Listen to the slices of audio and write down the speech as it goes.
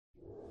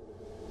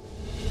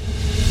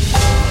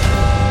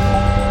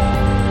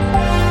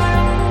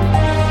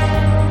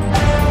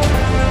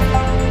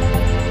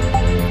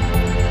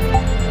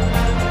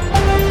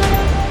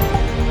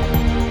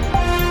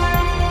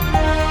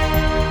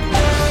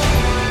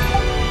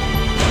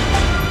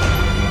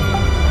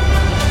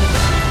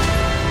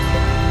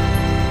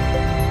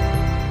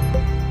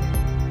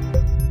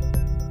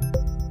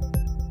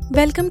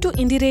Welcome to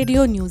Indie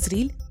Radio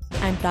Newsreel.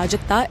 I'm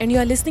Prajakta and you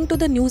are listening to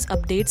the news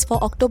updates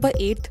for October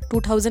 8th,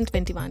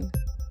 2021.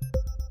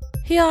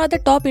 Here are the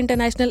top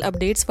international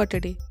updates for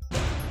today.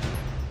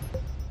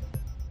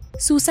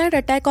 Suicide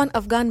attack on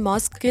Afghan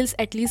mosque kills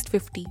at least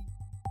 50.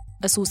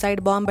 A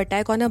suicide bomb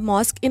attack on a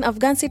mosque in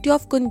Afghan city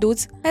of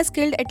Kunduz has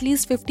killed at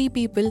least 50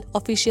 people,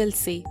 officials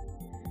say.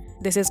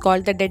 This is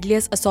called the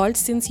deadliest assault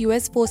since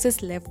US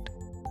forces left.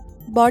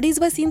 Bodies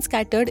were seen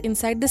scattered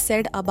inside the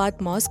Said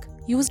Abad mosque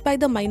used by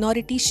the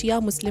minority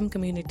Shia Muslim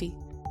community.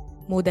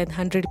 More than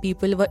 100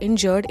 people were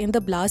injured in the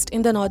blast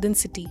in the northern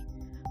city.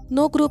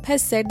 No group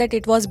has said that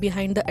it was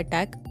behind the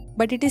attack,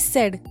 but it is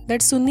said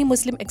that Sunni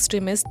Muslim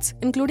extremists,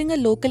 including a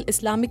local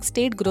Islamic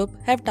State group,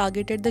 have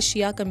targeted the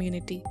Shia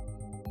community.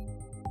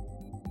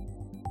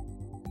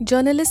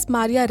 Journalists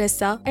Maria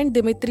Ressa and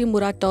Dmitry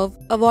Muratov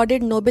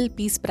awarded Nobel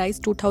Peace Prize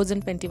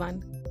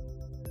 2021.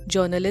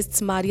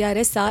 Journalists Maria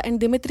Ressa and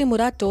Dmitry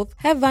Muratov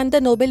have won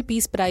the Nobel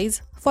Peace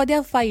Prize for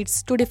their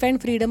fights to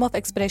defend freedom of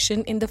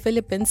expression in the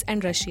Philippines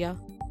and Russia.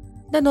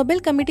 The Nobel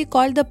Committee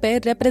called the pair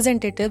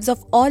representatives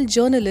of all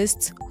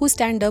journalists who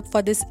stand up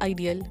for this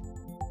ideal.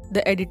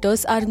 The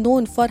editors are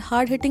known for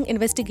hard-hitting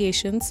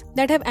investigations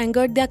that have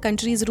angered their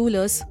country's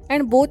rulers,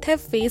 and both have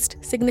faced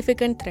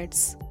significant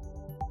threats.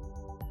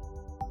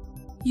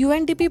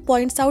 UNDP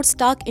points out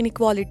stark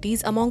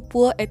inequalities among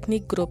poor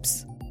ethnic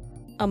groups.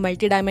 A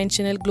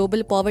multidimensional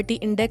global poverty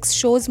index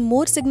shows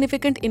more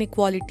significant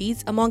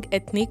inequalities among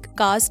ethnic,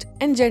 caste,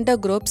 and gender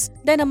groups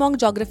than among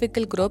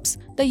geographical groups,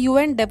 the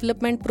UN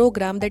Development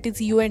Programme, that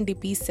is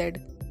UNDP,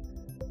 said.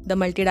 The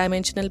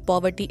Multidimensional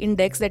Poverty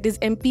Index, that is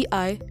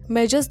MPI,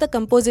 measures the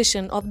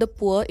composition of the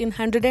poor in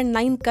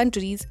 109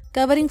 countries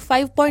covering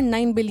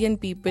 5.9 billion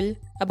people,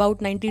 about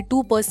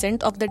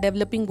 92% of the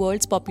developing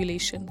world's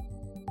population.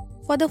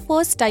 For the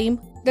first time,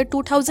 the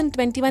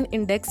 2021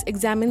 index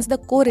examines the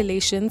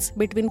correlations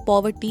between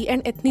poverty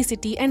and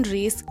ethnicity and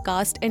race,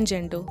 caste, and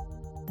gender.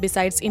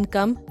 Besides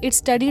income, it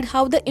studied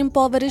how the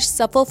impoverished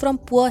suffer from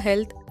poor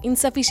health,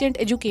 insufficient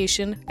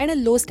education, and a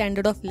low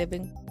standard of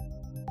living.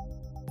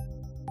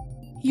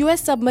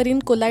 US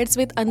submarine collides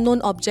with unknown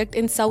object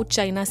in South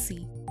China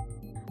Sea.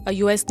 A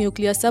US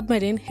nuclear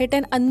submarine hit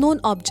an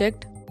unknown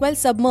object while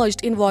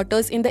submerged in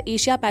waters in the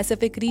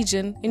Asia-Pacific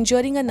region,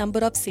 injuring a number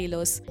of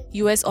sailors,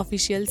 US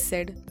officials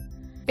said.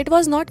 It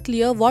was not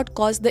clear what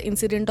caused the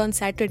incident on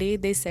Saturday,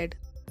 they said.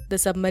 The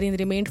submarine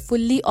remained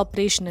fully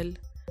operational.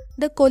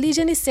 The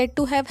collision is said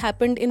to have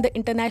happened in the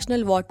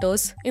international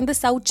waters in the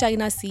South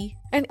China Sea,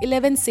 and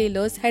 11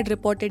 sailors had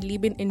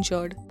reportedly been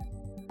injured.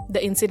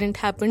 The incident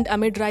happened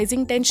amid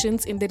rising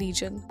tensions in the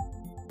region.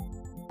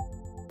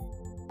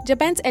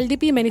 Japan's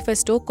LDP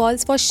manifesto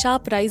calls for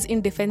sharp rise in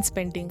defense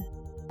spending.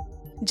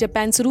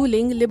 Japan's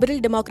ruling Liberal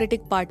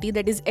Democratic Party,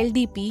 that is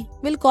LDP,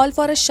 will call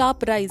for a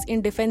sharp rise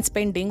in defense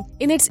spending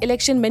in its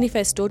election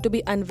manifesto to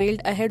be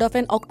unveiled ahead of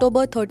an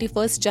October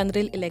 31st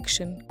general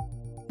election.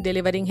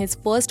 Delivering his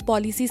first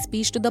policy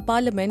speech to the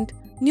parliament,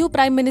 new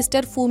Prime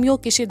Minister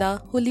Fumio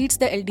Kishida, who leads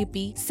the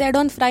LDP, said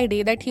on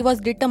Friday that he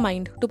was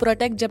determined to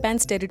protect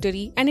Japan's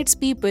territory and its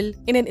people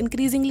in an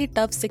increasingly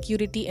tough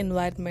security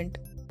environment.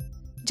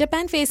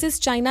 Japan faces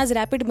China's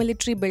rapid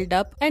military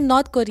buildup and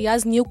North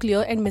Korea's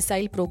nuclear and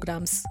missile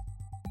programs.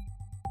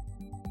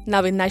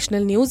 Now in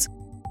national news,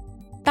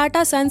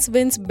 Tata Sons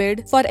wins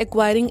bid for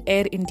acquiring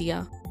Air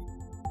India.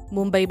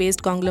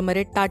 Mumbai-based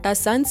conglomerate Tata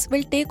Sons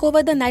will take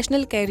over the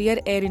national carrier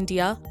Air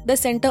India, the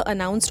centre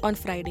announced on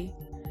Friday.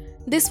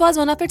 This was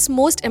one of its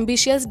most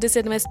ambitious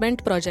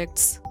disinvestment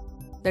projects.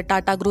 The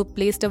Tata Group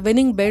placed a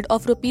winning bid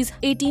of Rs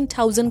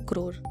 18,000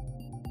 crore.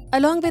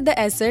 Along with the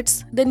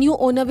assets, the new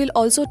owner will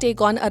also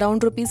take on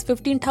around Rs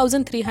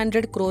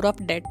 15,300 crore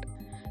of debt.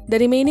 The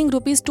remaining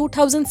Rs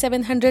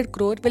 2,700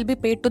 crore will be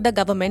paid to the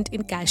government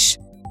in cash.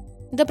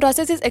 The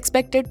process is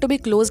expected to be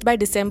closed by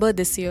December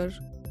this year.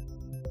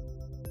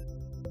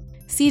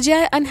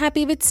 CJI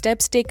unhappy with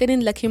steps taken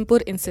in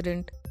Lakhimpur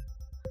incident.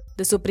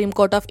 The Supreme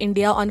Court of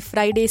India on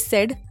Friday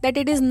said that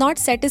it is not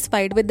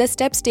satisfied with the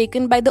steps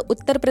taken by the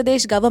Uttar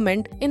Pradesh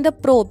government in the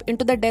probe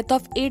into the death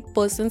of 8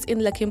 persons in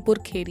Lakhimpur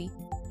Kheri.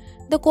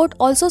 The court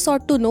also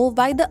sought to know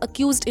why the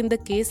accused in the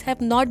case have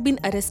not been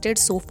arrested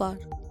so far.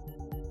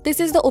 This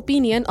is the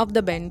opinion of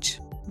the bench.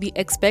 We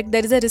expect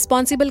there is a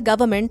responsible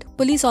government,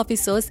 police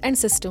officers and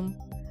system.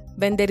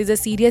 When there is a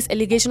serious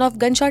allegation of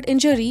gunshot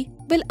injury,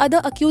 will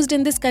other accused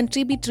in this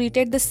country be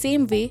treated the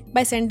same way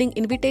by sending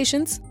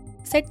invitations?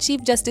 Said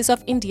Chief Justice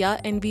of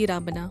India N.V.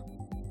 Ramana.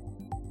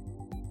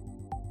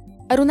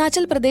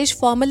 Arunachal Pradesh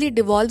formally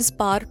devolves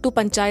power to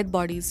panchayat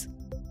bodies.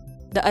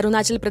 The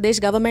Arunachal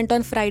Pradesh government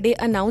on Friday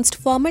announced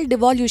formal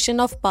devolution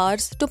of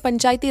powers to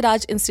Panchayati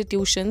Raj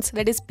institutions,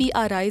 that is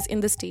PRIs,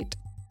 in the state.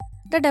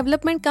 The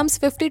development comes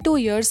 52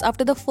 years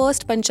after the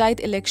first panchayat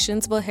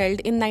elections were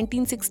held in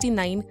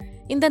 1969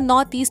 in the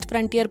Northeast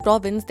Frontier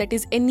Province, that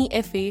is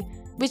NEFA,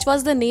 which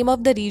was the name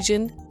of the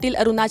region till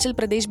Arunachal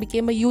Pradesh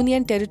became a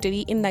union territory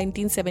in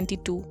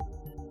 1972.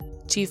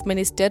 Chief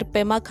Minister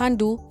Pema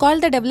Khandu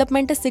called the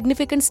development a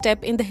significant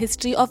step in the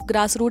history of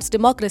grassroots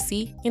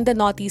democracy in the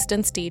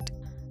northeastern state.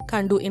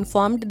 Khandu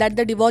informed that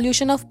the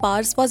devolution of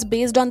powers was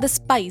based on the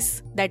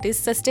SPICE, that is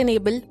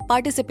Sustainable,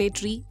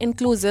 Participatory,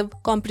 Inclusive,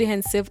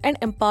 Comprehensive and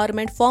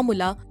Empowerment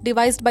formula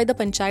devised by the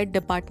Panchayat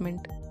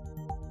Department.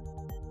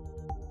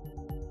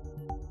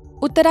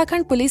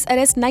 Uttarakhand police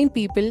arrest 9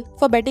 people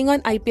for betting on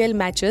IPL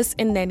matches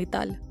in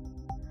Nainital.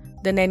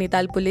 The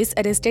Nainital police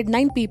arrested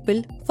 9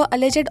 people for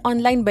alleged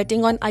online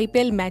betting on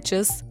IPL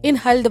matches in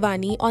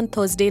Haldwani on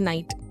Thursday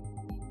night.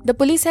 The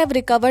police have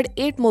recovered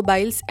 8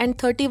 mobiles and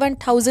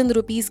 31,000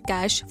 rupees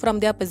cash from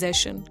their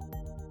possession.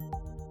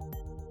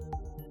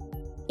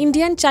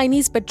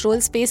 Indian-Chinese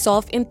patrols face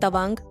off in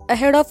Tawang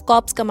ahead of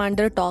Corps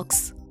Commander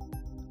talks.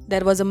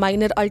 There was a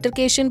minor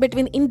altercation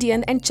between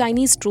Indian and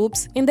Chinese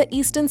troops in the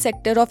eastern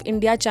sector of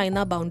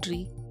India-China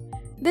boundary.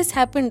 This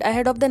happened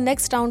ahead of the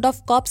next round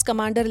of Corps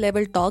Commander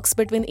level talks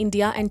between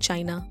India and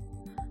China.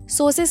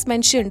 Sources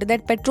mentioned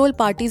that patrol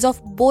parties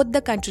of both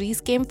the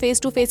countries came face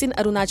to face in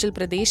Arunachal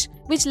Pradesh,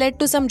 which led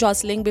to some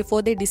jostling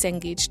before they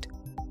disengaged.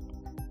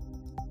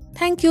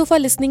 Thank you for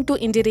listening to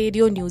Indie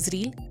Radio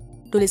Newsreel.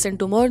 To listen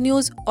to more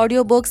news,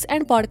 audiobooks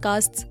and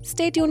podcasts,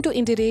 stay tuned to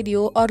Indie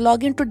Radio or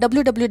log in to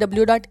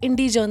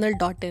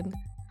www.indiejournal.in.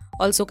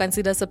 Also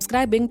consider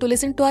subscribing to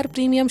listen to our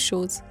premium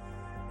shows.